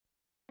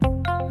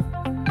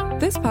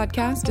This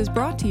podcast is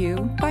brought to you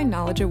by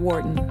Knowledge at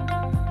Wharton.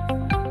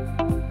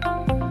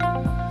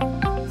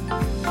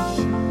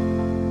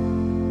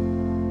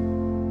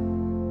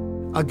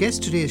 Our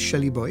guest today is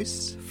Shelley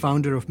Boyce,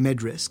 founder of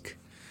MedRisk.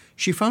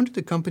 She founded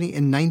the company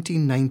in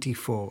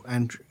 1994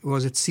 and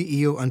was its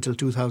CEO until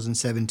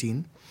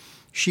 2017.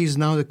 She is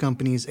now the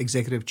company's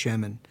executive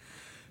chairman.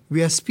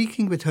 We are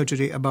speaking with her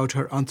today about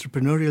her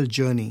entrepreneurial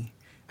journey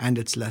and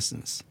its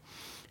lessons.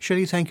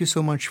 Shelley, thank you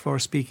so much for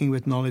speaking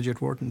with Knowledge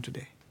at Wharton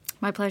today.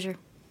 My pleasure.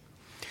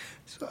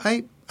 So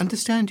I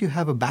understand you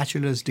have a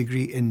bachelor's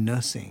degree in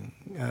nursing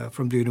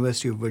from the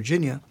University of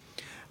Virginia.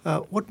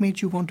 What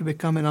made you want to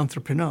become an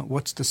entrepreneur?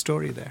 What's the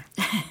story there?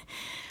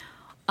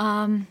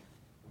 Well,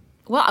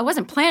 I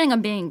wasn't planning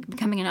on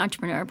becoming an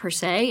entrepreneur per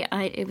se.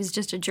 It was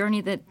just a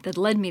journey that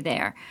led me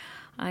there.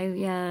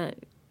 I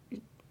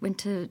went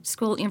to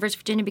school at the University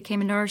of Virginia,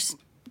 became a nurse,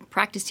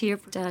 practiced here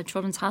at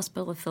Children's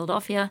Hospital of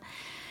Philadelphia,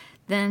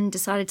 then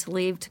decided to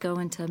leave to go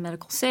into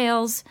medical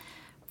sales.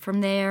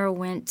 From there,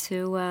 went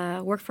to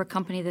work for a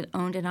company that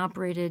owned and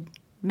operated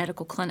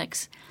medical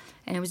clinics.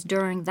 And it was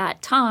during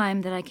that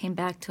time that I came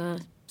back to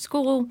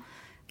school,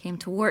 came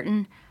to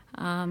Wharton,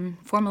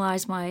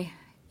 formalized my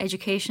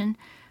education,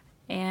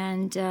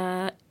 and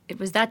it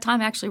was that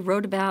time I actually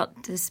wrote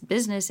about this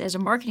business as a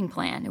marketing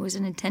plan. It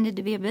wasn't intended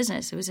to be a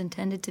business. It was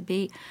intended to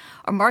be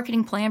a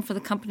marketing plan for the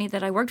company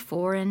that I worked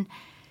for, and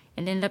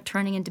it ended up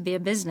turning into be a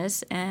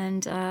business.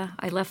 And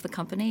I left the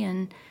company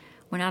and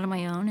went out on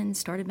my own and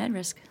started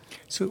MedRisk.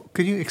 So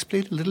could you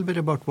explain a little bit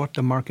about what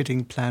the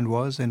marketing plan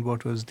was and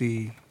what was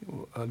the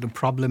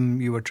problem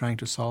you were trying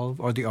to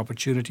solve or the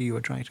opportunity you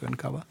were trying to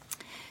uncover?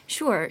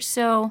 Sure.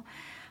 So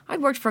I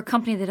worked for a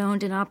company that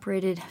owned and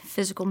operated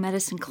physical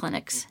medicine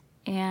clinics.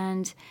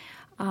 And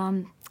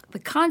the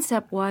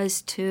concept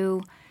was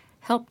to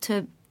help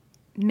to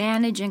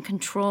manage and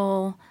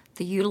control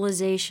the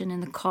utilization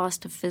and the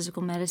cost of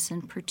physical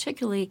medicine,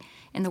 particularly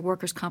in the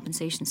workers'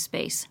 compensation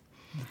space.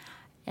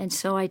 And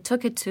so I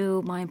took it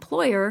to my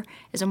employer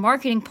as a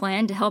marketing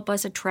plan to help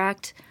us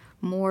attract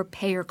more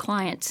payer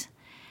clients.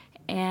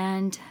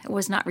 And it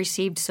was not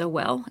received so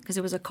well because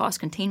it was a cost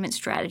containment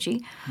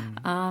strategy.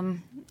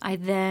 I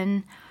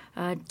then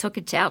took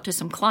it out to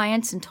some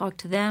clients and talked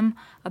to them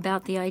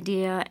about the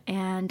idea,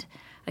 and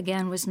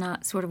again was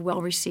not sort of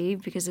well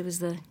received because it was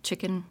the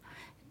chicken,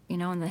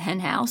 in the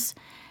hen house.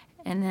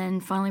 And then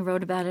finally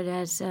wrote about it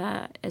as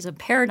a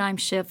paradigm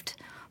shift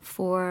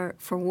for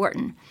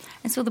Wharton.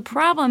 And so the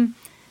problem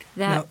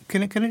that... Now,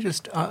 can I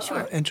just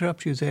Sure.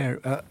 interrupt you there?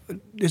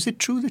 Is it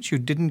true that you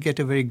didn't get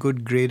a very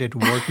good grade at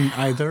Wharton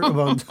either?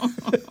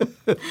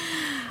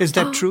 Is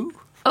that true?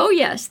 Oh,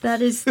 yes,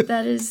 that is.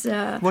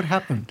 What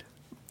happened?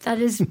 That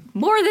is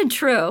more than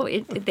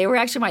true. They were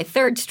actually my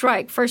third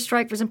strike. First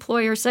strike was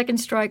employer. Second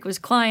strike was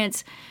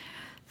clients.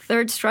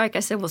 Third strike, I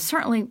said, well,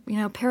 certainly,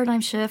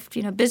 paradigm shift,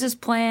 business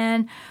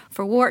plan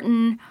for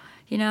Wharton.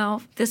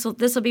 This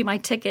will be my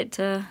ticket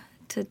to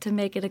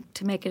make it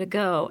a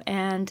go.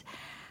 And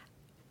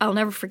I'll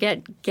never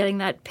forget getting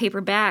that paper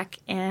back,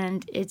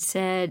 and it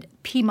said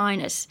P-. And I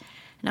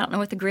don't know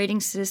what the grading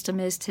system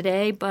is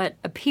today, but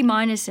a P- in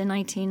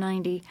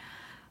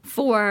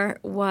 1994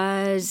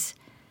 was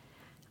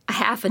a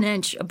half an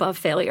inch above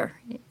failure.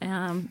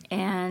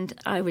 And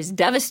I was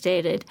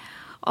devastated,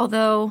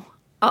 although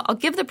I'll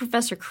give the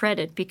professor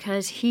credit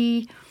because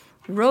he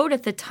wrote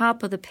at the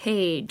top of the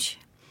page,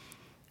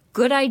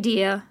 "Good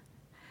idea.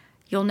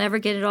 You'll never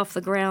get it off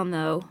the ground,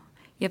 though.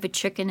 You have a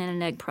chicken and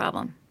an egg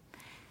problem."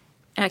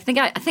 And I think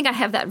I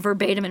have that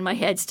verbatim in my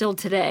head still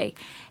today.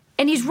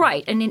 And he's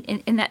right. And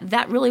in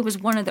that really was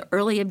one of the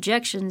early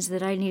objections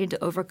that I needed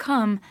to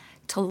overcome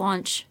to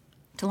launch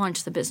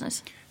the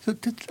business. So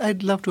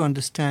I'd love to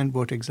understand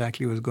what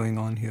exactly was going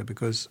on here,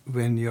 because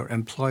when your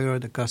employer,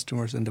 the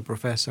customers, and the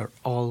professor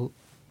all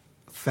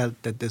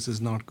felt that this is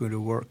not going to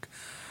work,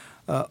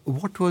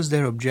 what was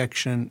their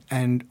objection,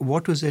 and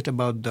what was it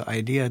about the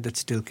idea that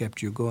still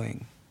kept you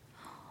going?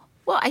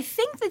 Well, I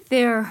think that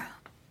their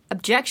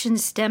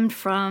objections stemmed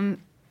from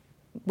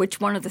which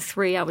one of the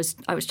three I was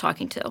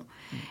talking to.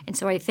 And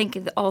so I think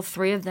that all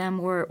three of them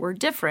were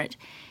different.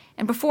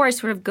 And before I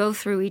sort of go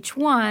through each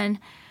one,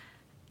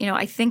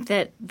 I think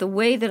that the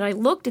way that I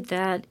looked at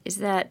that is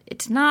that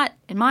it's not,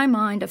 in my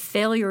mind, a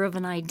failure of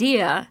an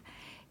idea.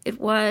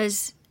 It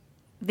was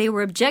they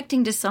were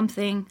objecting to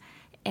something,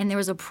 and there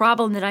was a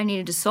problem that I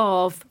needed to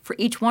solve for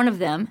each one of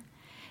them.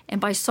 And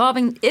by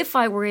solving, if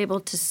I were able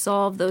to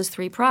solve those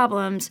three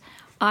problems,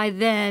 I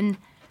then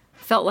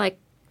felt like,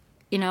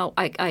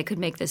 I could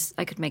make this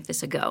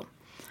a go.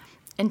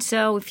 And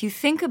so if you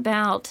think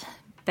about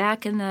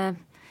back in the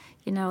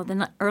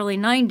early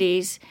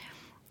 90s,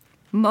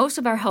 most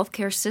of our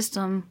healthcare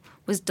system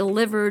was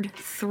delivered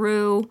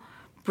through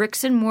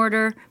bricks and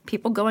mortar,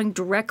 people going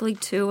directly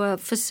to a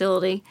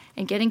facility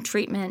and getting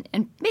treatment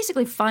and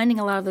basically finding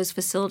a lot of those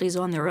facilities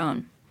on their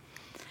own.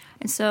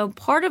 And so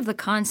part of the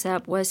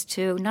concept was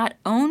to not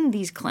own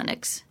these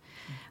clinics,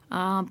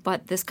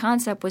 but this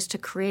concept was to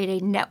create a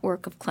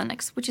network of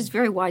clinics, which is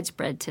very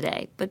widespread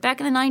today. But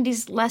back in the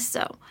 90s, less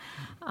so.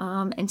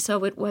 And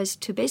so it was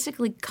to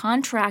basically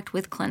contract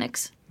with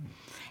clinics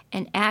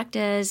and act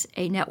as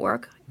a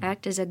network,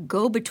 act as a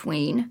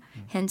go-between,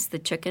 hence the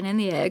chicken and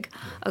the egg,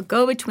 a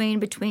go-between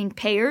between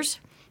payers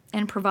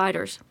and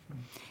providers.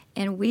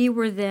 And we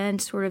were then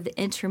sort of the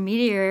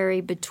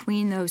intermediary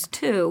between those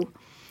two,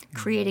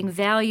 creating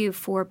value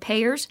for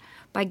payers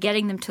by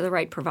getting them to the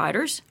right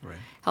providers,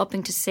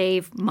 helping to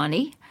save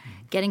money,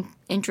 getting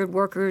injured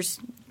workers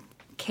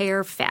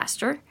care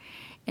faster.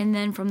 And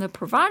then from the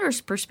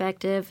provider's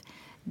perspective,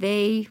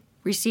 they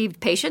received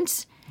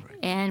patients,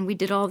 and we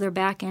did all their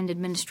back-end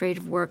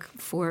administrative work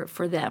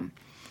for them.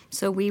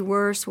 So we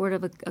were sort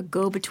of a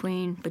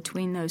go-between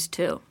between those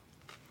two.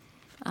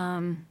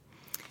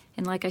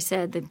 And like I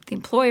said, the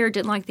employer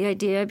didn't like the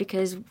idea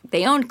because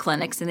they owned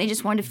clinics, and they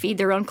just wanted to feed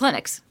their own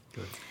clinics.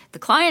 Good. The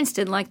clients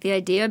didn't like the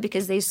idea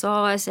because they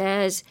saw us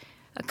as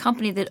a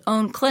company that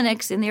owned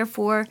clinics, and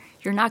therefore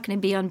you're not going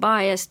to be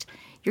unbiased.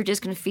 You're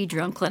just going to feed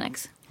your own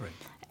clinics. Right.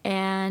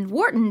 And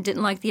Wharton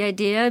didn't like the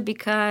idea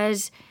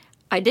because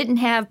I didn't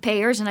have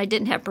payers and I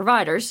didn't have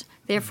providers.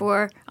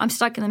 Therefore, I'm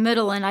stuck in the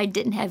middle, and I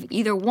didn't have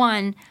either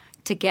one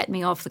to get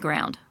me off the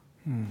ground.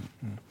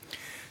 Mm-hmm.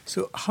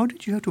 So how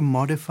did you have to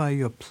modify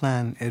your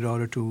plan in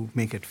order to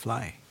make it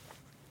fly?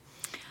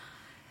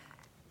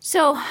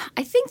 So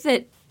I think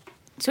that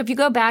if you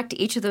go back to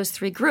each of those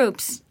three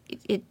groups,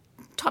 it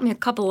taught me a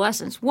couple of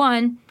lessons.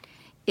 One,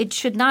 it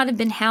should not have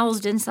been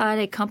housed inside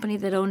a company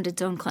that owned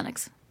its own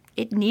clinics.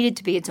 It needed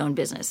to be its own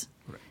business.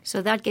 Right.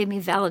 So that gave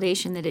me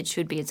validation that it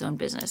should be its own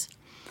business.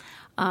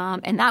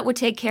 And that would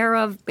take care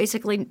of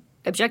basically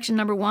objection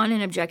number one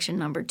and objection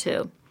number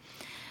two.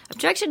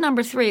 Objection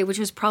number three, which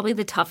was probably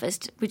the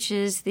toughest, which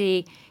is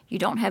you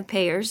don't have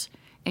payers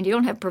and you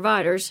don't have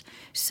providers,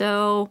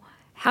 so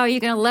how are you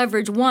going to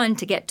leverage one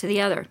to get to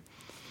the other?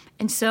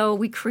 And so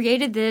we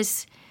created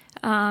this,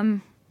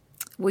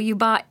 will you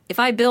buy? If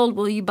I build,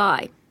 will you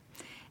buy?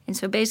 And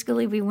so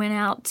basically we went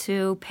out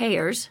to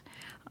payers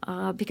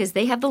because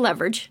they have the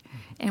leverage,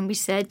 and we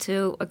said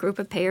to a group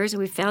of payers, and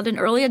we found an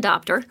early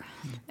adopter,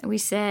 and we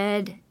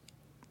said,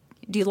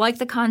 do you like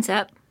the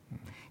concept?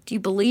 Do you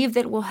believe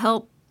that it will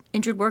help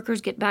injured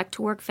workers get back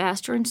to work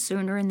faster and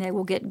sooner, and they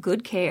will get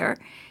good care,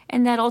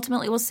 and that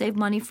ultimately will save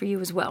money for you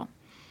as well?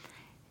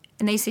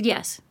 And they said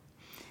yes.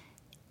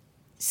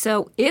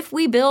 So if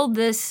we build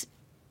this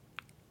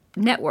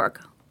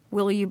network,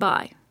 will you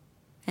buy?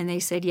 And they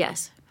said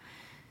yes.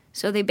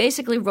 So they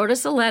basically wrote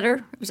us a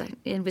letter.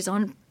 It was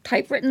on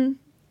typewritten,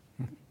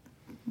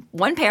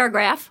 one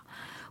paragraph.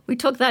 We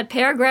took that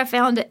paragraph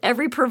out to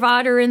every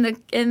provider in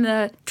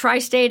the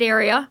tri-state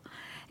area.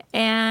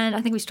 And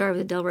I think we started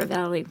with the Delaware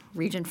Valley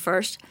region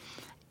first.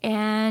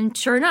 And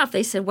sure enough,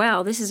 they said,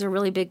 wow, this is a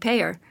really big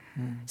payer.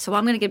 So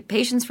I'm going to get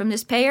patients from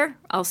this payer.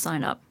 I'll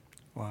sign up.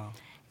 Wow.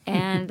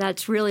 And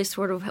that's really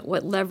sort of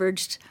what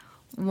leveraged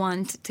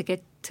one to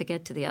get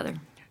to the other.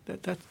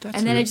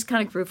 And then it just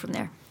kind of grew from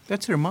there.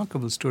 That's a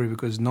remarkable story,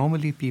 because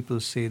normally people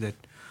say that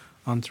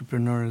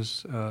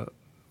entrepreneurs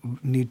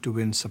need to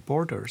win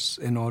supporters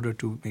in order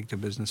to make the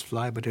business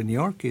fly. But in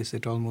your case,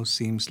 it almost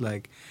seems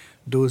like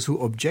those who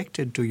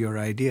objected to your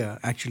idea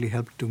actually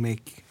helped to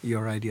make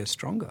your idea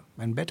stronger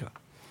and better.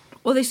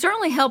 Well, they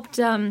certainly helped.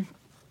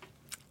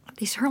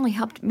 They certainly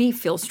helped me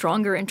feel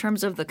stronger in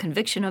terms of the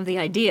conviction of the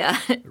idea,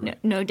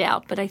 no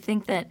doubt. But I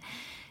think that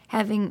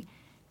having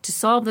to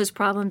solve those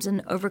problems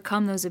and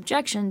overcome those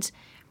objections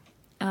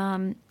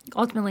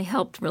ultimately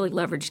helped really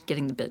leverage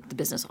getting the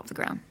business off the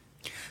ground.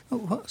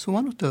 So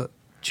one of the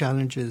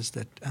challenges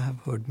that I have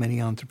heard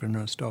many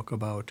entrepreneurs talk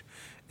about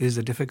is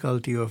the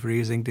difficulty of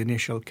raising the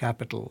initial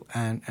capital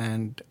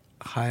and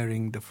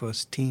hiring the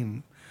first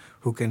team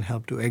who can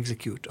help to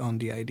execute on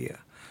the idea.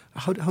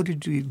 How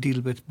did you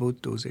deal with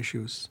both those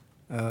issues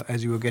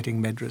as you were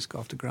getting MedRisk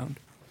off the ground?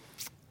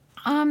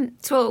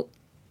 So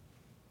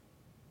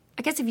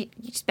I guess if you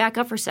just back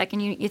up for a second,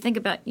 you think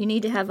about you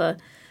need to have a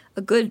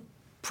good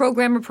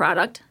program or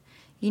product,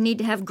 you need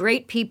to have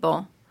great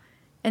people,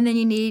 and then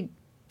you need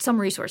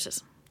some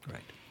resources.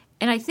 Right.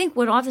 And I think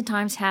what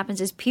oftentimes happens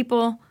is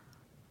people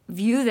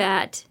view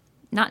that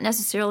not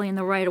necessarily in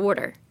the right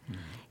order.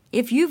 Mm-hmm.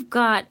 If you've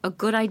got a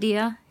good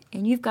idea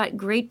and you've got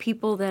great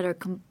people that are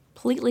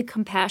completely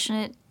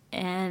compassionate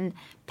and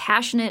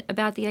passionate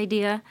about the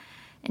idea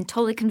and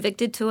totally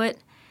convicted to it,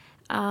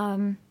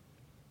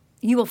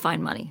 you will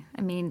find money.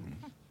 I mean,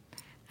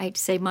 I hate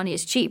to say money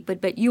is cheap,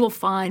 but you will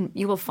find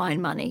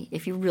money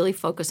if you really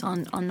focus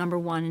on number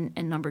one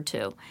and number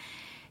two.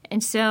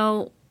 And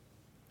so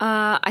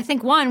I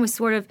think one was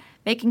sort of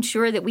making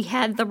sure that we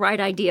had the right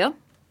idea.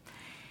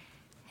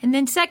 And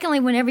then secondly,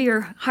 whenever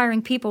you're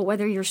hiring people,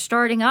 whether you're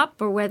starting up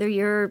or whether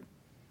you're,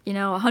 a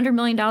 $100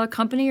 million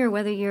company or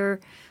whether you're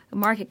a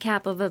market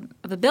cap of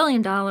 $1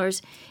 billion,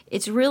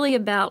 it's really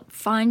about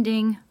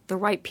finding the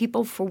right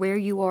people for where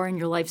you are in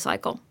your life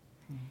cycle.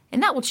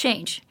 And that will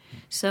change.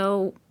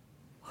 So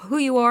who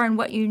you are and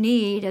what you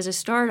need as a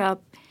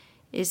startup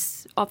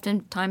is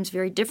oftentimes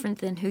very different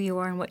than who you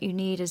are and what you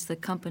need as the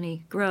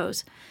company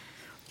grows.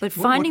 But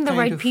finding the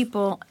right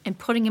people and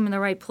putting them in the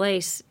right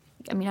place,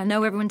 I mean, I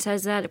know everyone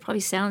says that. It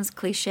probably sounds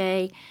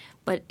cliche,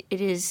 but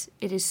it is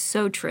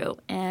so true.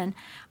 And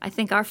I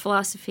think our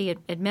philosophy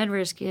at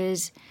MedRisk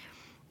is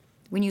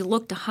when you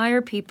look to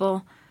hire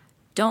people,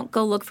 don't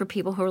go look for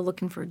people who are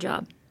looking for a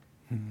job.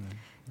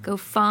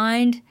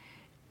 Mm-hmm.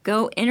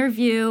 Go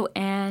interview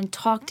and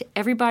talk to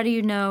everybody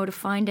you know to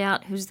find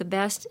out who's the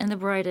best and the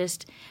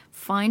brightest.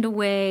 Find a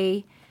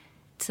way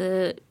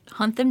to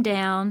hunt them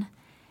down,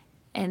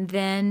 and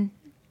then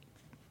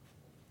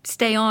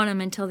stay on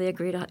them until they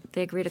agree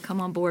to come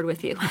on board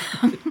with you.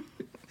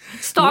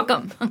 Stalk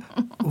them.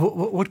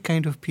 What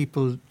kind of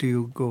people do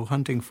you go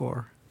hunting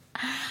for?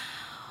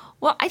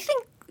 Well, I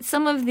think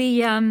some of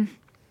the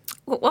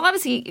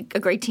obviously a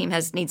great team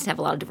needs to have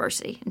a lot of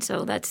diversity, and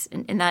so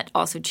that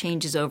also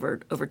changes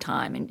over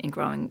time in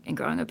growing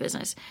a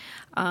business.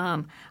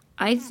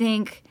 I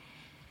think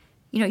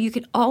you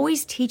can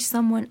always teach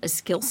someone a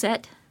skill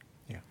set,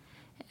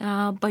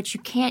 but you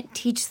can't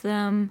teach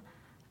them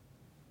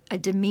a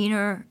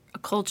demeanor, a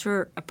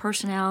culture, a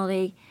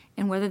personality,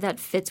 and whether that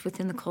fits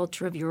within the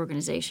culture of your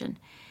organization.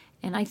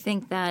 And I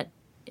think that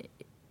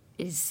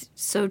is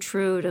so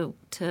true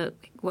to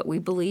what we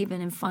believe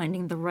in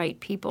finding the right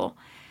people.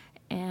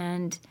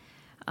 And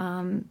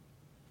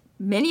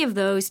many of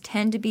those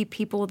tend to be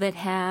people that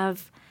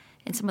have,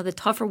 and some of the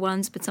tougher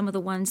ones, but some of the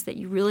ones that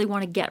you really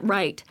want to get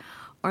right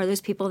are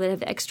those people that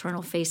have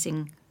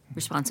external-facing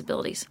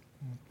responsibilities.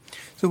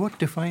 So what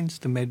defines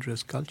the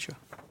MedRisk culture?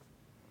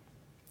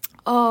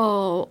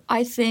 Oh,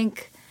 I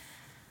think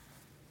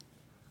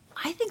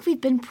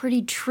we've been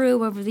pretty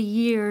true over the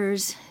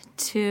years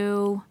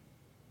to,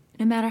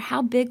 no matter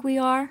how big we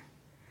are,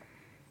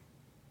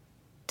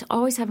 to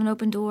always have an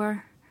open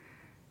door,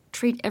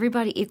 treat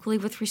everybody equally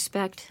with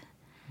respect,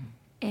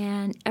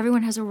 and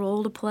everyone has a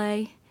role to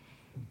play.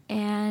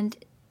 And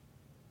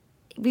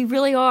we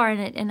really are,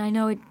 and I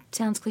know it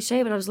sounds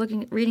cliche, but I was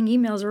reading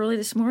emails early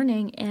this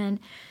morning, and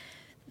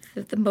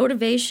the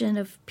motivation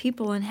of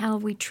people and how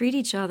we treat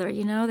each other.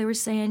 They were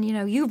saying,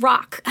 you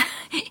rock.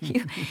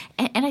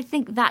 And I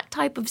think that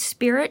type of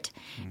spirit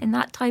and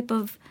that type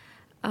of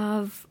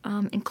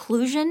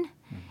inclusion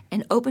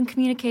and open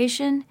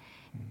communication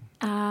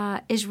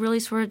is really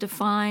sort of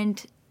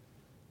defined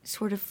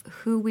sort of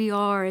who we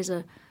are as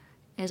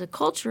a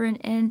culture,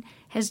 and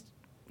has,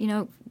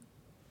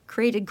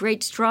 created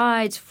great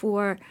strides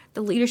for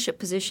the leadership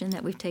position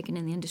that we've taken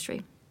in the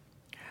industry.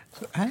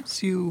 So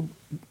as you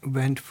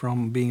went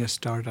from being a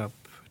startup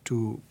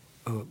to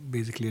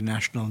basically a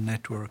national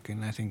network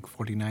in, I think,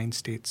 49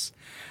 states,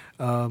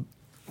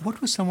 what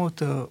were some of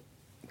the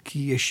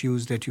key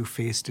issues that you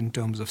faced in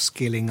terms of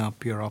scaling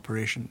up your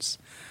operations?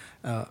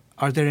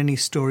 Are there any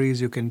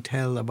stories you can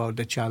tell about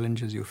the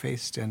challenges you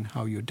faced and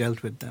how you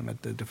dealt with them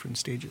at the different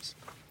stages?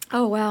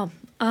 Oh, wow.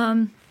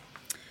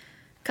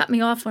 Cut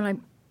me off when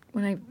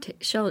I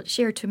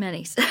share too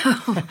many. So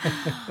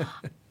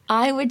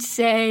I would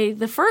say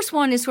the first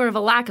one is sort of a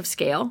lack of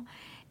scale,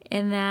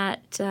 in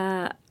that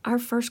our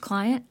first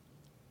client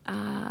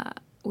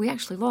we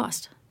actually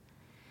lost.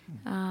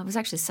 It was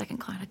actually the second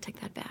client. I take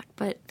that back.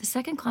 But the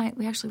second client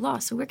we actually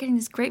lost. So we're getting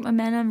this great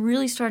momentum,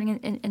 really starting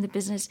in the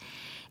business.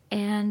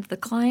 And the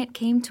client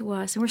came to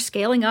us, and we're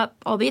scaling up,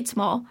 albeit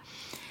small.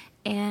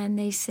 And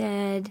they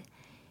said,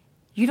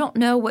 "You don't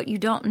know what you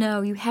don't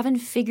know. You haven't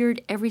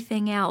figured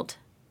everything out.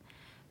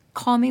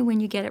 Call me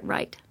when you get it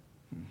right."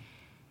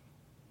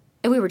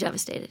 And we were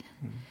devastated,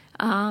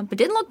 but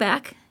didn't look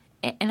back.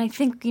 And I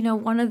think,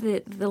 one of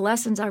the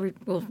lessons I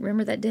will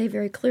remember that day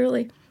very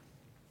clearly,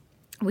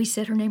 we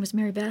said, her name was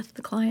Mary Beth,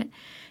 the client,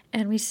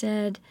 and we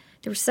said,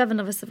 there were 7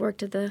 of us that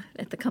worked at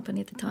the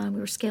company at the time. We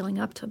were scaling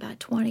up to about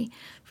 20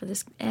 for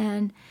this.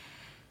 And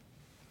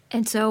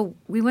so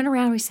we went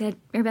around and we said,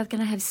 "Mary Beth,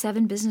 can I have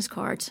 7 business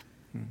cards?"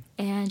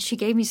 And she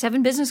gave me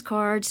 7 business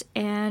cards,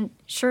 and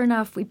sure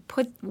enough, we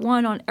put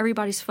one on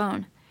everybody's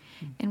phone.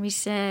 And we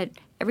said,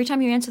 every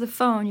time you answer the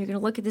phone, you're going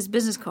to look at this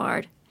business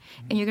card,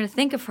 and you're going to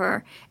think of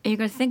her, and you're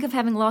going to think of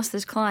having lost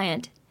this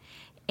client,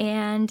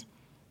 and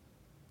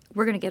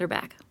we're going to get her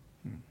back.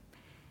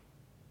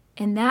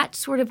 And that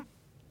sort of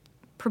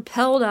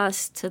propelled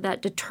us to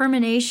that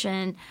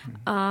determination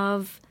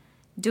of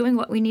doing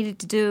what we needed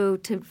to do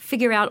to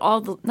figure out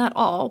not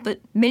all, but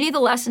many of the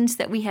lessons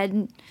that we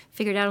hadn't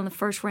figured out in the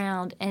first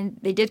round. And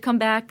they did come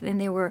back, and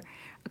they were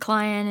a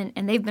client,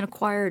 and they've been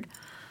acquired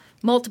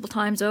multiple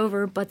times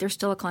over, but they're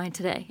still a client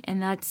today.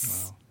 And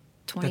that's,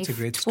 wow. That's a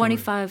great story.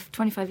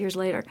 25 years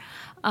later.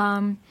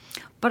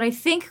 But I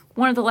think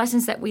one of the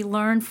lessons that we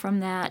learned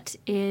from that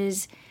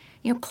is,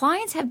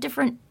 clients have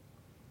different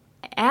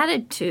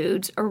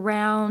attitudes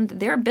around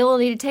their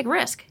ability to take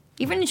risk.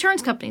 Even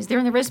insurance companies, they're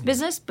in the risk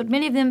business, but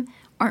many of them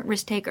aren't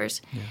risk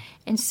takers. Yeah.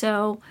 And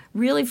so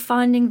really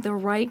finding the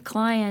right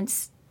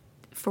clients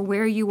for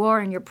where you are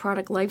in your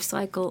product life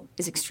cycle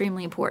is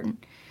extremely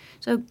important.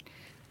 So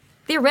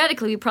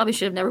theoretically, we probably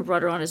should have never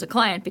brought her on as a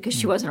client because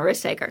she wasn't a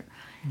risk taker.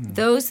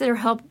 Those that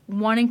are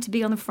wanting to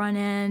be on the front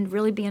end,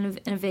 really be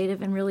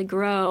innovative and really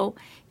grow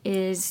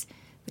is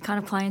the kind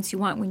of clients you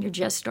want when you're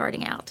just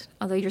starting out.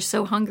 Although you're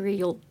so hungry,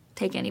 you'll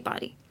take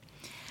anybody.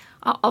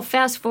 I'll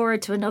fast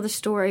forward to another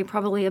story,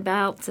 probably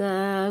about,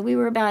 we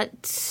were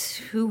about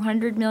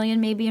 $200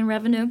 million maybe in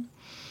revenue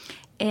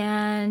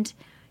and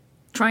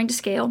trying to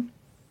scale.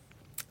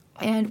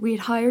 And we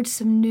had hired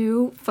some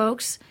new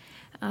folks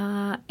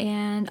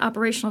and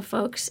operational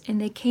folks,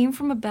 and they came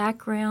from a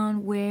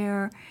background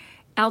where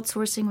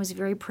outsourcing was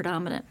very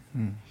predominant.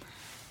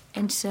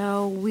 And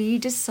so we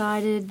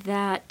decided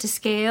that to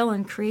scale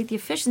and create the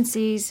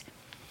efficiencies,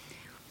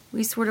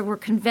 we sort of were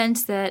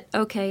convinced that,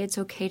 okay, it's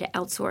okay to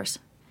outsource.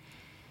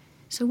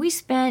 So we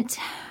spent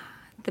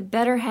the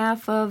better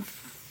half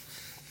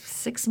of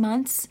 6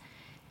 months,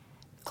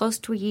 close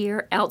to a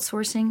year,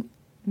 outsourcing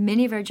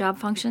many of our job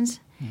functions.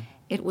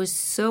 It was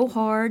so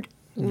hard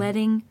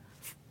letting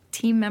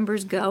team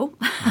members go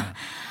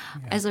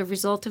as a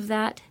result of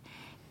that.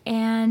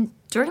 And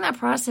during that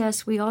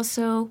process, we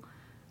also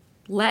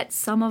let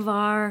some of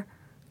our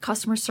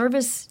customer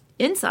service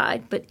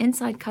inside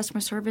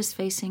customer service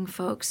facing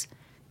folks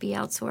be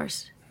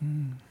outsourced.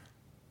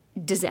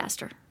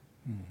 Disaster.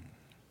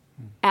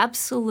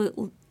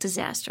 Absolute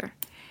disaster.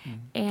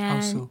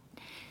 And How so?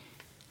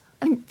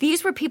 I mean,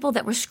 these were people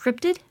that were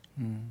scripted.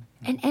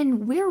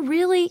 And we're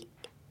really,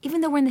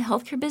 even though we're in the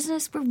healthcare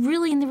business, we're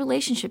really in the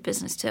relationship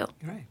business too.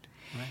 Right.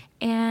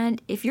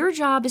 And if your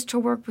job is to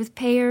work with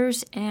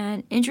payers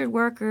and injured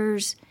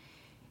workers,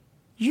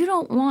 you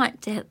don't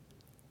want to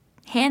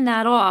hand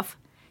that off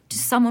to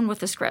someone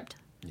with a script.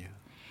 Yeah.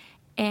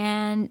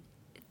 And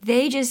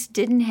they just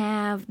didn't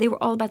have, they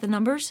were all about the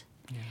numbers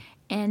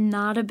and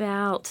not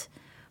about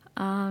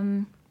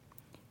the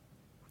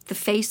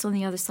face on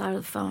the other side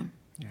of the phone.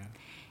 Yeah.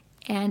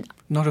 And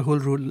Not a whole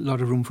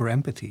lot of room for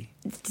empathy.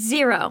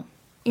 zero,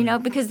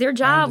 because their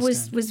job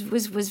was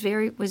understand.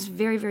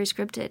 very, very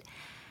scripted.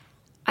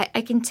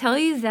 I can tell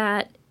you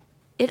that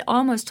it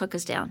almost took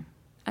us down.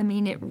 I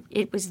mean,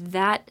 it was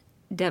that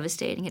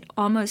devastating. It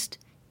almost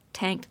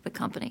tanked the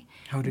company.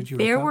 How did you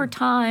There recover? were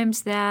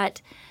times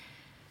that,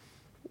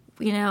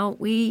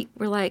 we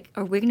were like,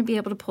 are we going to be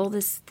able to pull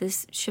this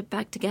ship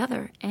back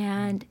together?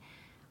 And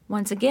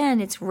once again,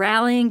 it's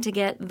rallying to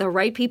get the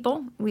right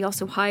people. We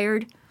also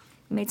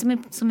made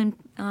some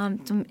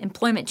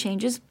employment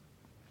changes,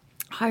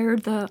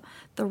 hired the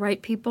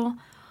right people,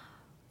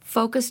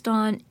 focused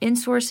on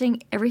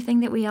insourcing everything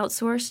that we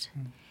outsourced.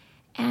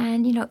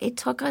 And, it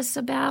took us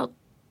about,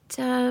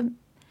 I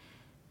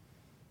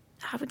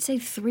would say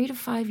 3 to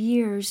 5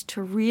 years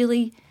to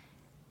really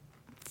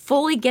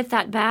fully get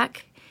that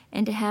back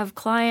and to have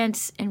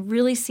clients and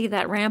really see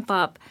that ramp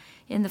up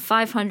in the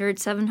 $500,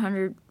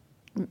 $700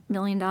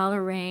 million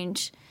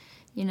range,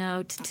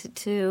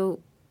 to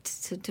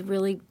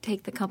really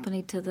take the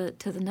company to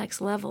the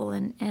next level.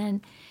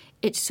 And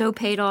it so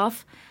paid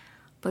off,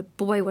 but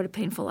boy, what a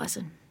painful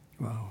lesson.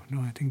 Wow. No,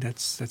 I think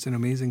that's an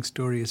amazing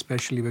story,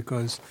 especially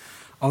because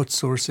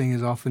outsourcing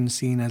is often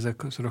seen as a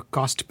sort of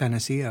cost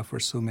panacea for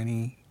so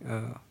many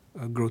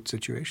growth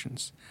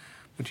situations.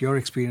 But your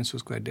experience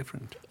was quite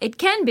different. It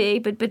can be,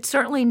 but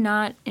certainly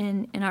not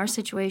in our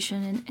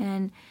situation.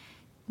 And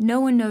no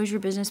one knows your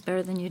business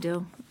better than you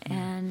do.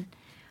 And,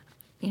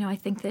 I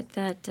think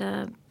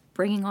that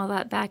bringing all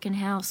that back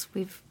in-house,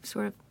 we've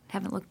sort of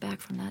haven't looked back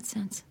from that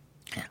since.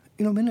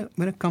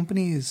 When a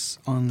company is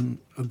on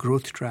a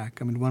growth track,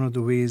 I mean, one of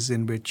the ways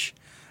in which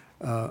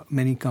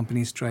many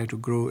companies try to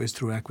grow is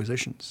through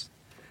acquisitions.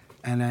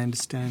 And I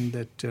understand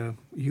that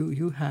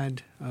you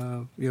had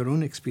your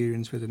own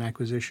experience with an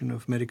acquisition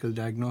of Medical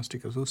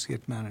Diagnostic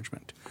Associate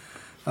Management.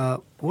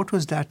 What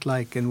was that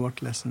like, and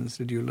what lessons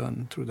did you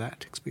learn through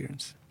that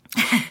experience?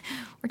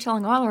 We're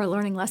telling all our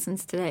learning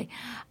lessons today.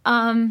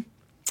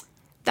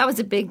 That was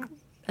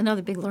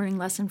another big learning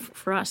lesson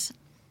for us.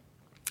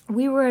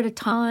 We were at a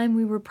time,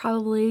 we were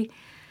probably,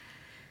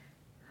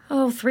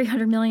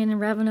 $300 million in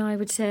revenue, I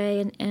would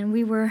say, and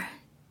we were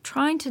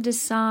trying to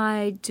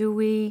decide, do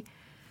we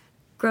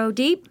grow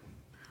deep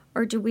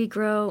or do we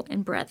grow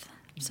in breadth?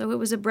 So it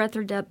was a breadth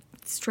or depth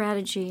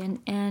strategy,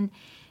 and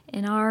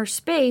in our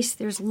space,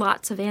 there's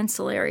lots of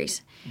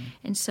ancillaries.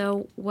 And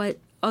so what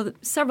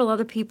several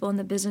other people in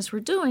the business were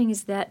doing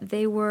is that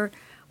they were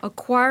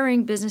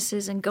acquiring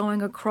businesses and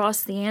going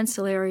across the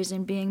ancillaries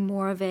and being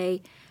more of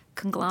a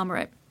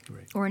conglomerate.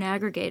 Right. Or an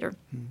aggregator.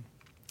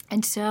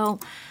 And so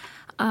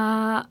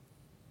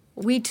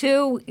we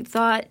too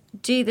thought,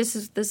 gee, this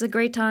is a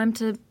great time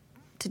to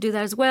do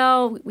that as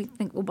well. We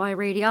think we'll buy a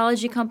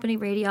radiology company.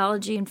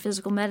 Radiology and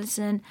physical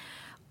medicine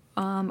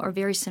are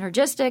very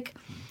synergistic.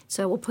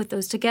 So we'll put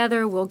those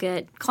together. We'll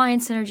get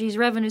client synergies,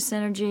 revenue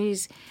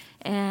synergies,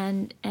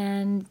 and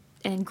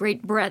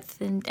great breadth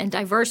and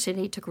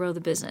diversity to grow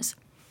the business.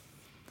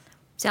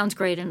 Sounds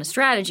great in a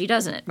strategy,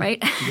 doesn't it,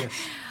 right? Yes.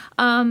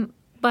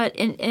 But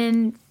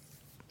in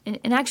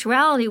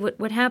actuality,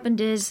 what happened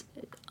is,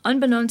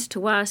 unbeknownst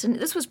to us, and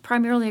this was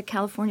primarily a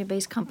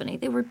California-based company.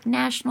 They were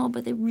national,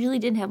 but they really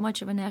didn't have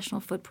much of a national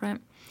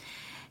footprint.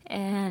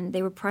 And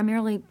they were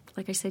primarily,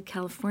 like I said,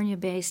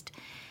 California-based.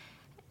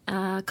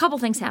 A couple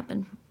things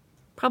happened.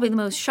 Probably the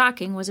most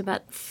shocking was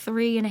about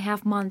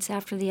 3.5 months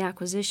after the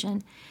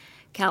acquisition,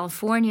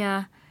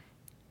 California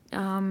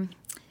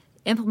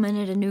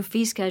implemented a new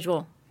fee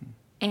schedule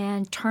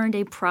and turned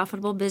a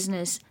profitable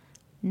business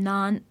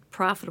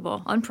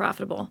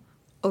unprofitable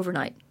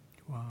overnight.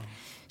 Wow.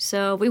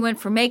 So we went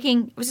from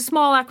it was a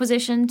small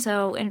acquisition,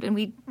 and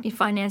we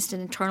financed it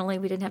internally.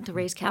 We didn't have to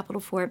raise capital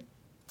for it.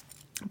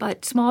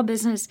 But small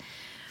business,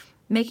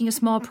 making a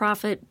small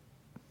profit,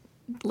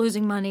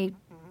 losing money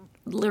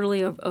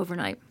literally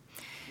overnight.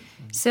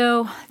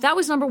 So that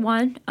was number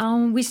one.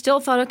 We still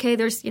thought, okay,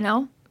 there's,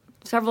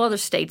 several other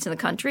states in the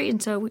country,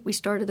 and so we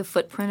started the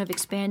footprint of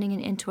expanding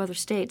into other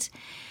states.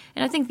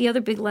 And I think the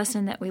other big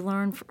lesson that we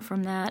learned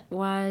from that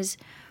was,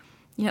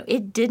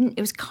 it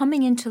was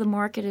coming into the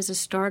market as a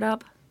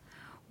startup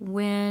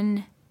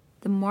when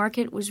the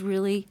market was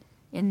really,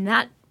 in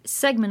that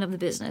segment of the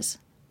business,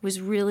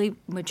 was really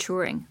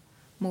maturing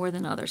more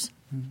than others.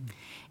 Mm-hmm.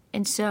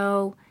 And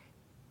so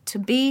to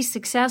be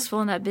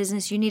successful in that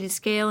business, you needed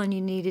scale, and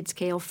you needed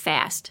scale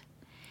fast.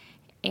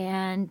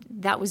 And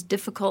that was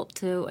difficult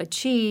to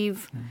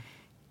achieve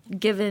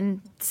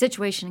given the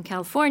situation in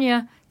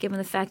California, given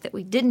the fact that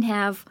we didn't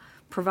have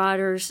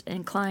providers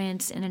and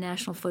clients in a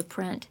national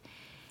footprint.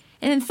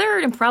 And then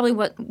third, and probably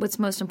what's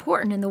most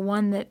important, and the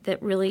one that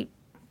really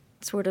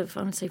sort of,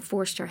 I don't say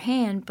forced our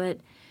hand, but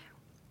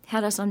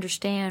had us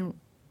understand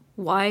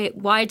why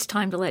it's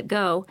time to let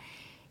go,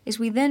 is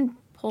we then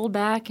pulled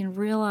back and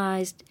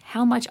realized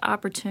how much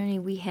opportunity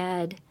we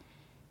had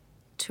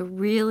to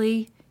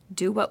really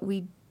do what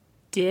we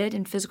did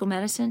in physical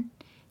medicine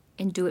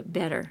and do it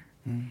better.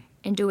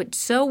 And do it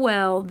so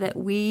well that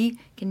we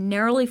can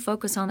narrowly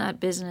focus on that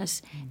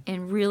business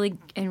and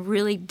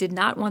really did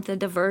not want the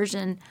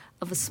diversion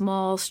of a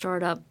small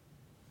startup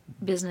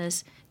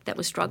business that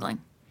was struggling.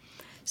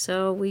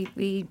 So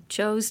we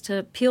chose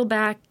to peel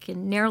back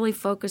and narrowly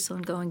focus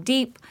on going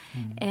deep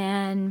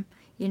and,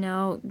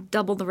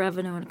 double the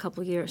revenue in a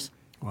couple of years.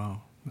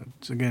 Wow.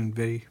 That's, again,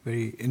 very,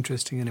 very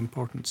interesting and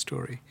important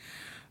story.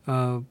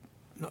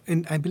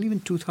 I believe in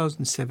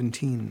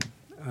 2017,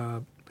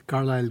 the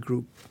Carlyle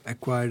Group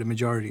acquired a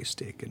majority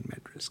stake in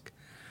MedRisk.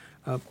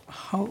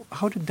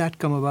 How did that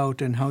come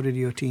about, and how did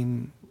your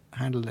team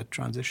handle that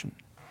transition?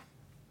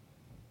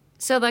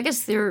 So I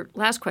guess your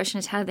last question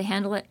is how did they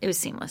handle it? It was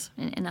seamless,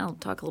 and I'll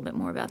talk a little bit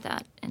more about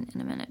that in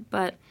a minute.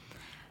 But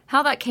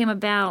how that came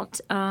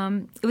about,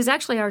 it was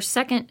actually our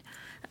second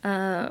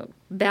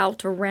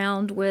bout or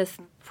round with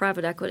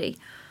private equity.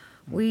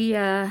 We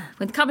when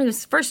the company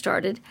was first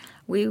started,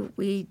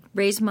 we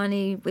raised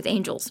money with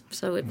angels.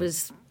 So it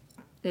was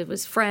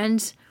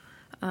friends,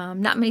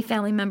 not many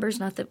family members.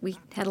 Not that we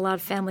had a lot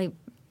of family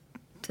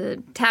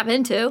to tap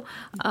into,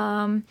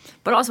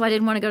 but also I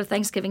didn't want to go to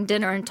Thanksgiving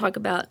dinner and talk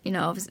about,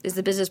 is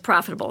the business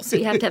profitable? So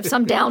you have to have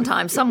some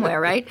downtime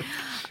somewhere, right?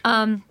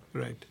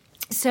 Right.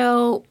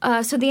 So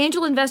the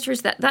angel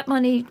investors, that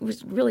money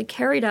was really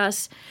carried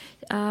us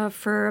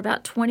for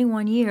about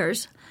 21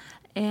 years.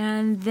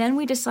 And then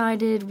we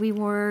decided we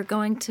were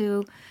going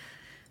to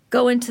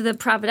go into the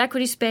private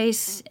equity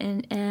space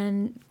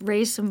and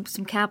raise some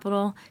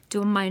capital,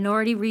 do a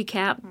minority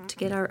recap to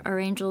get our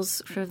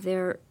angels sort of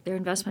their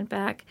investment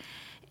back.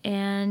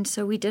 And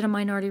so we did a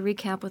minority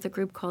recap with a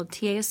group called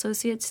TA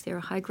Associates. They're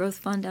a high-growth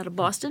fund out of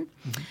Boston.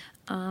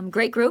 Mm-hmm.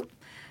 Great group.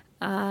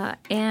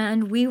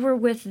 And we were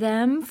with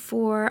them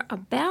for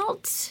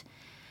about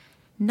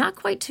not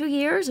quite 2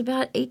 years,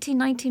 about 18,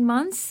 19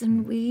 months.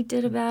 And we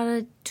did about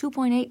a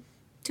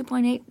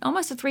 2.8,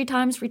 almost a 3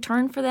 times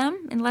return for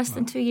them in less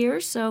than 2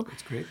 years. So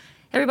that's great.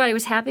 Everybody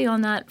was happy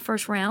on that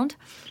first round.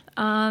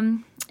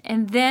 And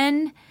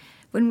then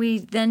when we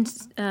then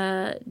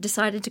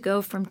decided to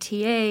go from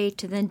TA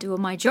to then do a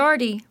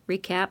majority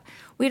recap,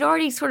 we'd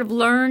already sort of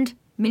learned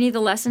many of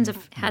the lessons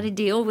of how to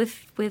deal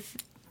with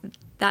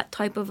that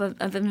type of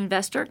an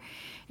investor.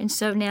 And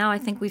so now I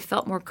think we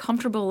felt more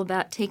comfortable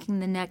about taking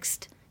the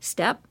next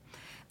step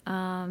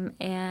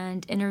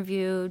and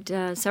interviewed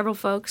several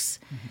folks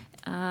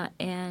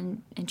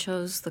and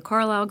chose the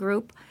Carlyle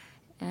Group.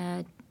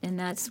 And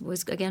that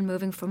was, again,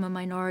 moving from a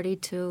minority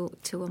to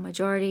a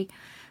majority.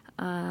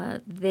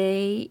 And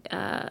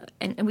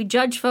we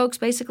judge folks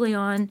basically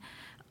on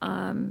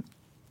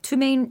two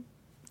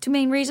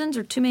main reasons,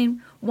 or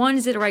one,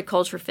 is it a right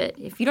culture fit?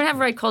 If you don't have a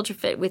right culture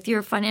fit with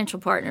your financial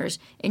partners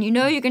and you're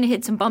going to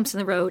hit some bumps in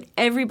the road,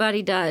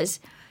 everybody does,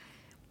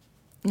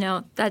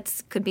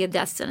 that could be a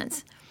death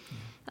sentence.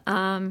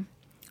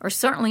 Or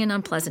certainly an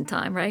unpleasant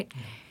time, right?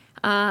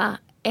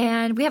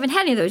 And we haven't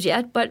had any of those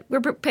yet, but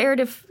we're prepared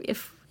if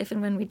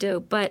and when we do.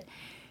 But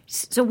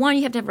so one,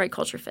 you have to have the right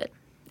culture fit.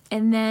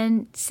 And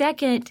then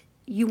second,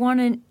 you want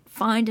to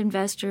find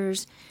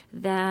investors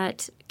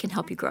that can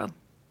help you grow.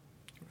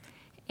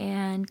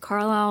 And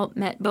Carlyle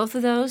met both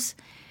of those,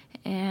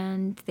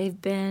 and they've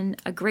been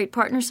a great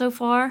partner so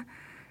far.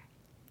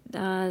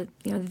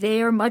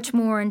 They are much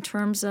more in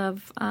terms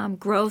of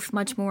growth,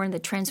 much more in the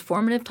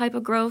transformative type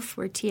of growth,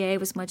 where TA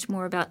was much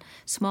more about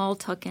small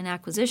tuck-in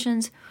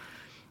acquisitions.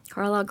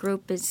 Carlyle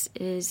Group is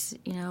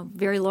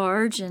very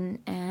large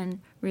and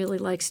really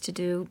likes to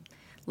do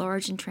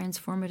large and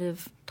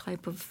transformative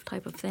type of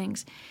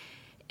things.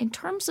 In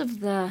terms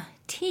of the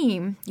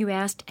team, you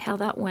asked how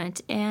that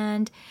went,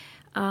 and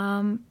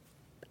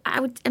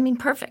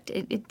Perfect.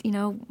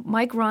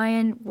 Mike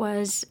Ryan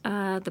was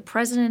the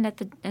president at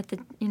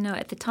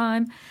the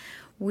time.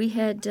 We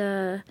had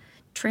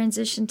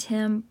transitioned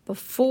him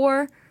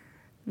before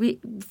we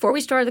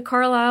started the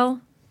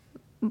Carlyle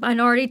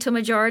minority to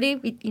majority.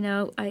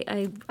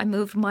 I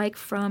moved Mike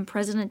from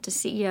president to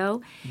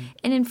CEO,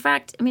 and in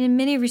fact, in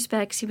many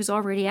respects, he was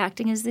already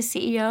acting as the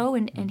CEO,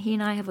 and he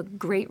and I have a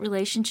great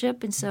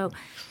relationship, and so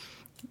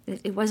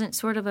it wasn't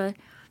sort of a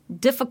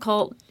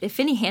difficult, if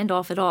any,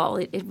 handoff at all.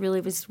 It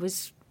really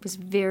was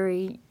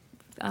very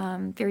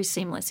very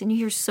seamless. And you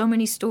hear so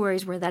many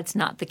stories where that's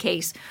not the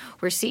case,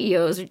 where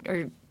CEOs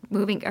are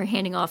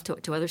handing off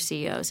to other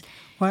CEOs.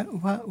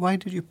 Why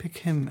did you pick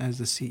him as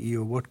the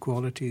CEO? What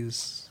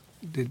qualities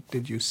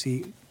did you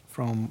see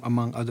from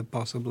among other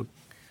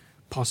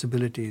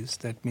possibilities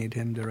that made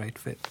him the right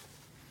fit?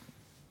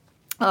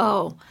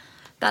 Oh,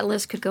 that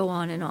list could go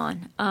on and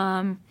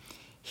on.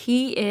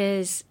 He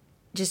is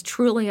just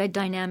truly a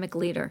dynamic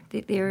leader.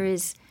 There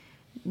is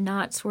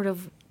not sort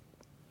of,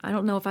 I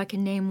don't know if I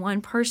can name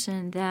one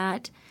person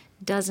that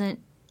doesn't,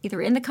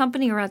 either in the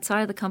company or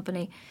outside of the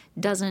company,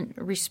 doesn't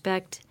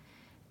respect,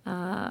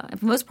 for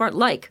the most part,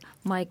 like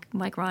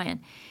Mike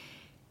Ryan.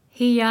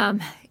 He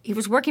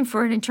was working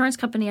for an insurance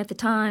company at the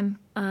time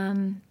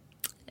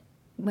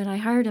when I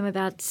hired him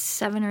about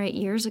 7 or 8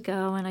 years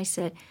ago, and I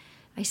said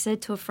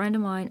to a friend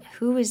of mine,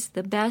 who is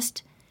the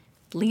best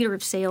leader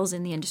of sales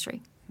in the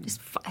industry?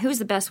 Who's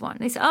the best one? And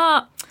they said,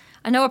 I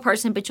know a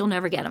person, but you'll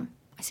never get him.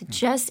 I said,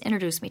 just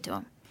introduce me to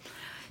him.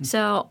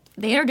 So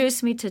they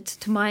introduced me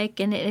to Mike,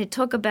 and it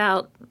took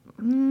about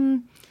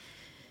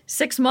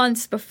 6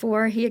 months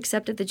before he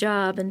accepted the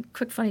job. And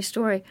quick funny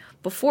story,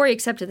 before he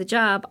accepted the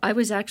job, I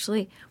was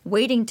actually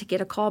waiting to get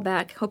a call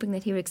back, hoping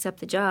that he would accept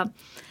the job.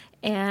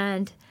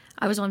 And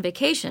I was on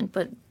vacation,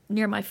 but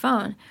near my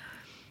phone.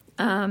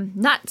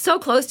 Not so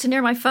close to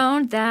near my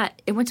phone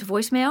that it went to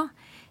voicemail.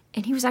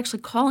 And he was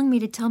actually calling me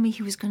to tell me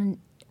he was going to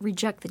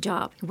reject the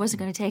job. He wasn't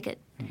going to take it.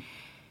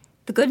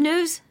 The good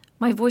news,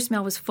 my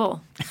voicemail was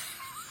full.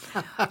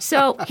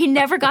 So he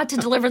never got to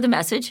deliver the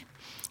message.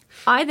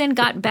 I then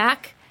got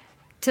back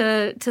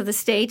to the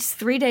States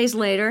 3 days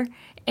later,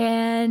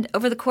 and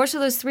over the course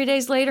of those 3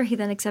 days later, he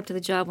then accepted the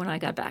job when I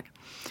got back.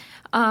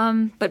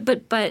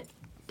 But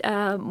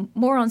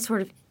more on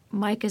sort of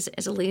Mike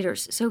as a leader.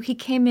 So he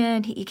came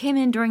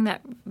in during that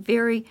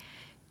very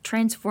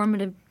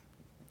transformative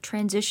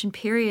transition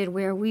period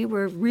where we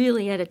were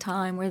really at a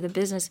time where the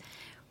business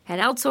had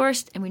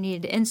outsourced and we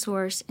needed to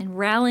insource, and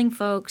rallying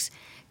folks,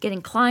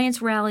 getting clients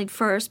rallied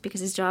first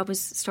because his job was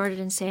started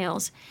in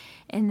sales,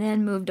 and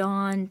then moved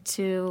on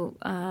to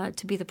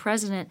be the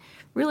president,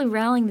 really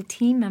rallying the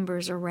team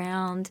members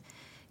around,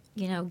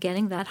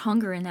 getting that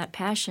hunger and that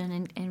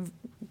passion and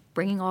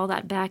bringing all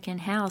that back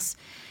in-house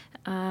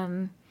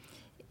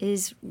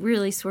is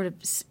really sort of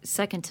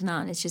second to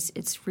none.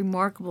 It's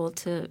remarkable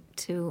to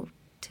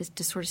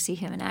sort of see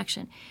him in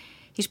action.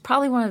 He's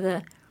probably one of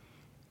the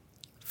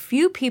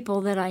few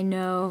people that I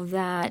know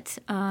that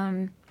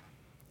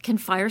can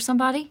fire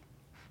somebody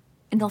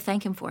and they'll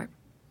thank him for it.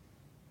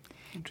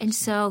 And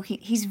so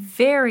he's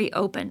very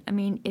open.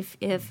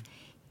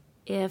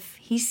 If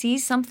he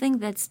sees something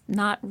that's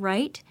not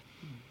right,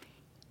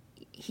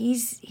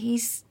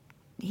 he's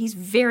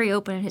very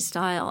open in his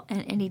style,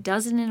 and he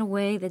does it in a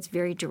way that's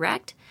very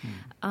direct.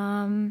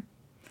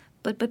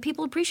 But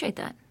people appreciate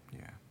that.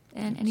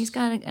 And he's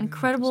got an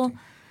incredible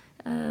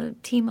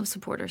team of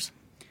supporters.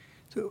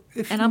 So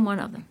I'm one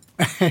of them.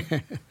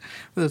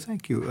 Well,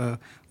 thank you.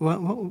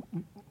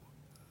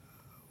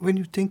 When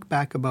you think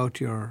back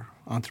about your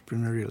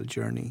entrepreneurial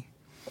journey,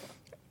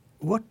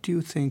 what do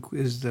you think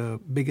is the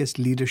biggest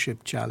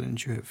leadership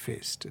challenge you have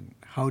faced? And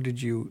how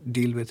did you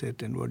deal with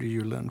it, and what did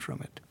you learn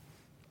from it?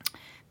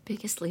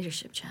 Biggest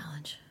leadership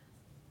challenge?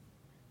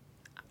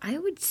 I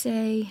would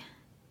say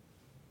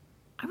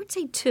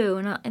two,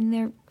 and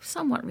they're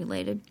somewhat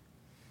related.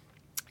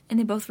 And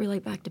they both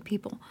relate back to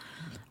people.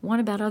 One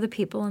about other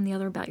people and the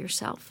other about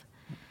yourself.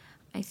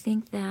 I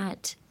think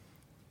that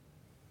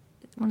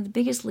one of the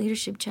biggest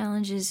leadership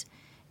challenges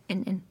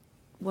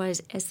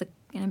was,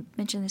 and I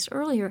mentioned this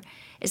earlier,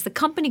 as the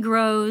company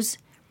grows,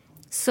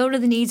 so do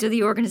the needs of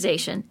the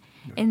organization.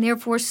 And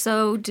therefore,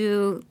 so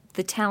do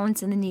the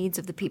talents and the needs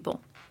of the people.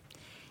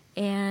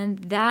 And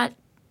that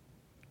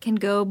can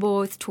go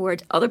both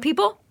toward other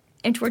people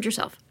and toward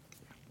yourself.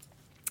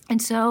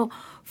 And so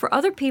for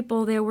other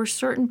people, there were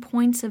certain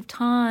points of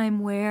time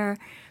where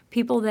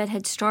people that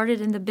had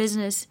started in the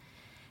business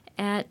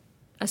at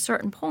a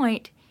certain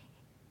point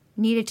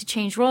needed to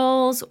change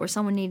roles, or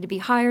someone needed to be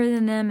higher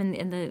than them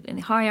in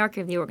the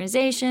hierarchy of the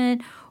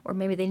organization, or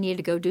maybe they needed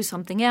to go do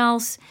something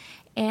else.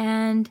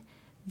 And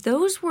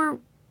those were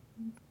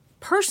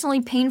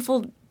personally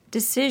painful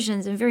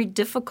decisions and very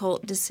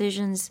difficult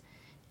decisions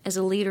as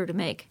a leader to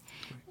make.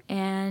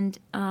 And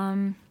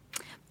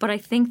but I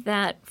think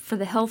that for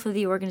the health of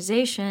the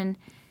organization,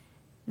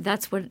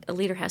 that's what a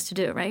leader has to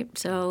do, right?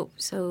 So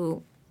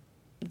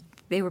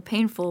they were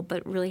painful,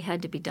 but really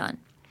had to be done.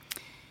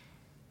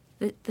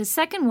 The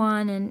second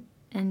one,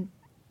 and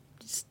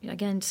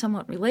again,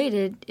 somewhat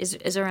related,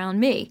 is around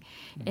me,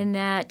 in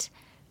that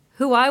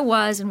who I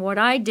was and what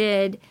I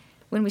did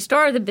when we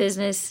started the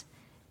business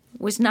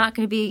was not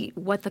going to be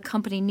what the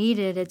company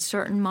needed at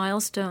certain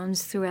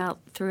milestones throughout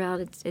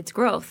its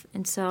growth.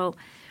 And so,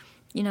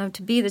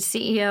 to be the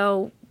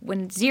CEO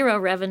when it's zero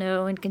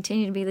revenue and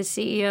continue to be the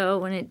CEO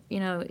when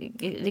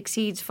it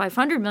exceeds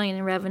 $500 million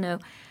in revenue,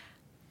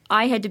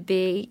 I had to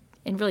be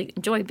and really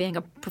enjoy being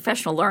a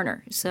professional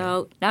learner.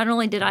 So not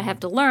only did I have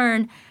to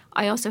learn,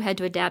 I also had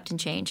to adapt and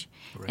change.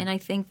 Right. And I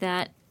think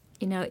that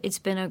it's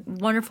been a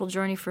wonderful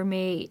journey for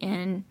me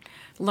in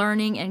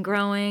learning and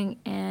growing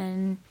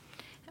and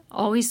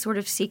always sort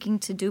of seeking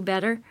to do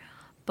better,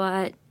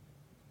 but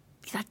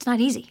that's not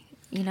easy,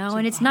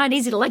 and it's not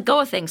easy to let go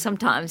of things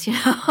sometimes,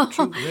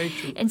 True, very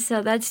true. And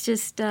so that's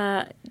just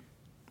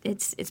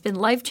it's been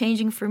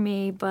life-changing for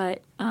me,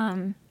 but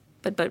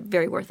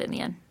very worth it in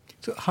the end.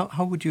 So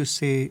how would you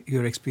say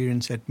your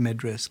experience at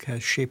MedRisk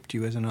has shaped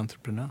you as an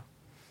entrepreneur?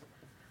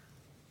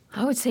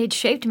 I would say it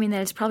shaped me in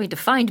that it's probably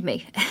defined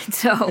me.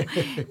 So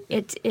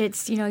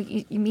it's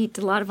you meet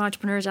a lot of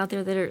entrepreneurs out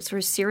there that are sort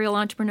of serial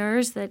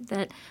entrepreneurs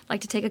that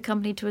like to take a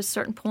company to a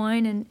certain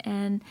point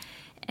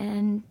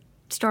and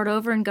start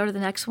over and go to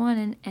the next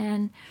one.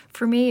 And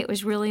for me, it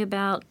was really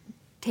about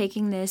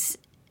taking this,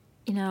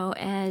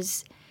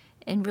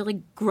 and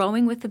really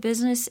growing with the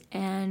business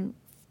and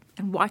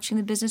watching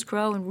the business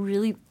grow and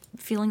really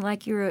feeling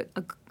like you're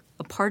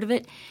a part of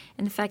it,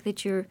 and the fact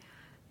that you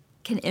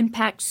can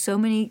impact so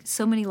many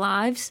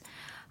lives,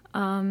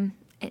 and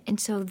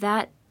so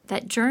that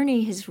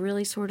journey has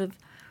really sort of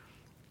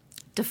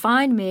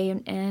defined me,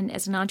 and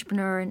as an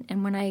entrepreneur,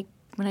 and when I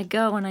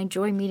go and I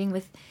enjoy meeting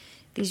with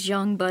these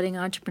young budding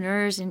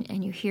entrepreneurs,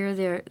 and you hear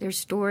their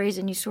stories,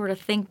 and you sort of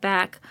think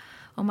back,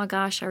 oh my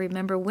gosh, I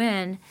remember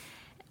when.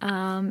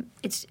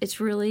 It's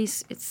really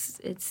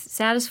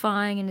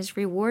satisfying and it's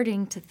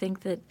rewarding to think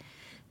that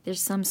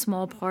there's some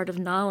small part of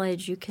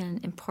knowledge you can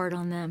impart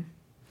on them.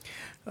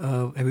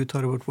 Have you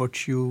thought about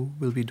what you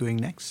will be doing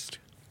next?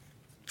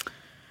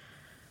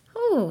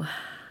 Oh,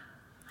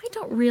 I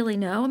don't really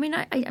know. I mean,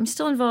 I'm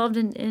still involved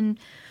in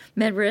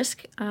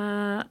MedRisk,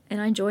 and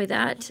I enjoy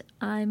that.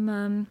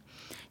 I'm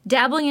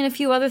dabbling in a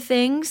few other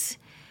things,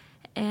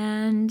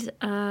 and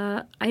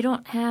I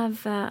don't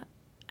have.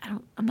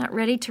 I'm not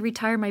ready to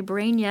retire my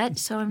brain yet,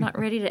 so I'm not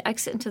ready to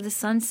exit into the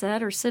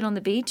sunset or sit on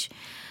the beach.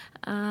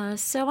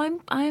 So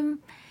I'm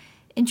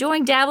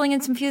enjoying dabbling in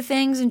some few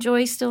things,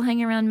 enjoy still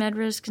hanging around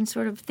MedRisk and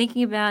sort of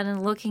thinking about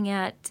and looking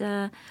at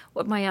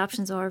what my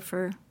options are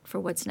for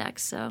what's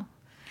next. So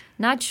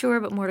not sure,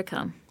 but more to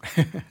come.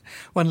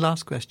 One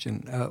last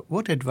question.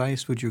 What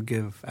advice would you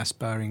give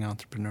aspiring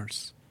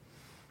entrepreneurs?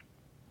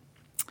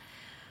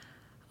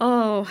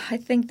 Oh, I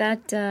think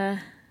that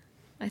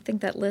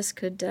list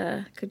could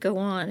go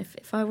on.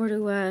 If I were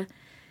to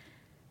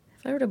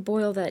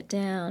boil that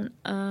down,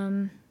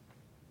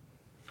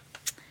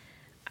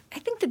 I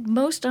think that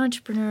most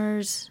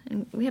entrepreneurs,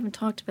 and we haven't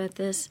talked about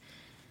this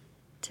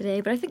today,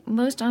 but I think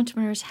most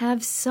entrepreneurs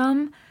have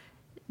some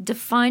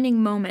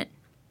defining moment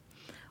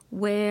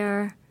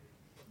where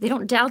they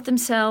don't doubt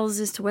themselves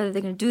as to whether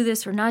they're going to do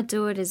this or not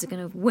do it. Is it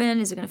going to win?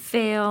 Is it going to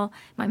fail?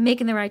 Am I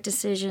making the right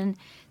decision?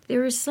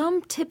 There is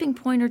some tipping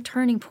point or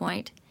turning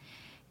point,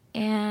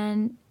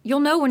 and you'll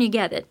know when you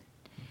get it.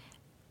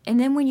 And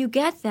then when you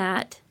get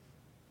that,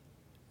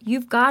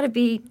 you've got to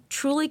be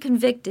truly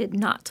convicted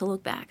not to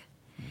look back.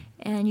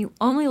 And you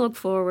only look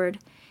forward.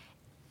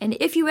 And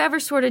if you ever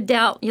sort of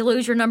doubt, you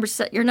lose your number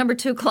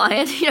two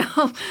client,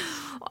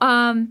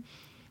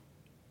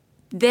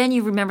 then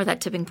you remember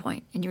that tipping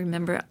point, and you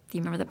remember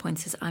that point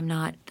that says, I'm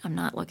not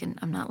looking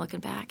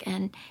back,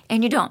 and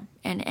you don't.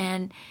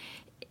 And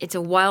it's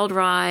a wild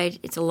ride.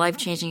 It's a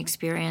life-changing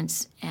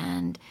experience,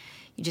 and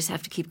you just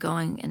have to keep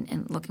going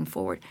and looking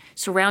forward.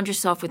 Surround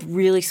yourself with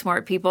really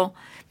smart people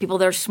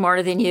that are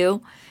smarter than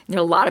you. And there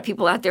are a lot of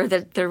people out there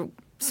that they're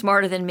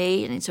smarter than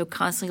me, and so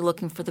constantly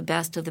looking for the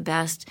best of the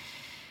best.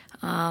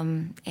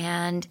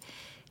 And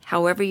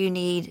however you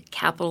need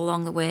capital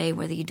along the way,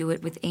 whether you do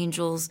it with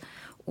angels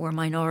or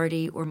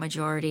minority or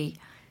majority,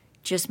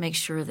 just make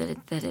sure that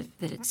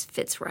it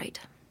fits right.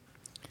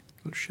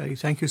 Well, Shelley,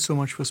 thank you so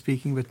much for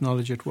speaking with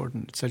Knowledge at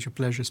Wharton. It's such a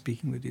pleasure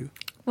speaking with you.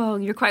 Well,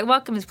 you're quite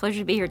welcome. It's a pleasure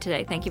to be here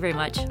today. Thank you very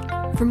much.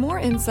 For more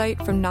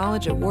insight from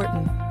Knowledge at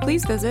Wharton,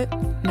 please visit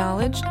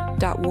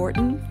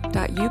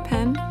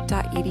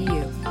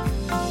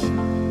knowledge.wharton.upenn.edu.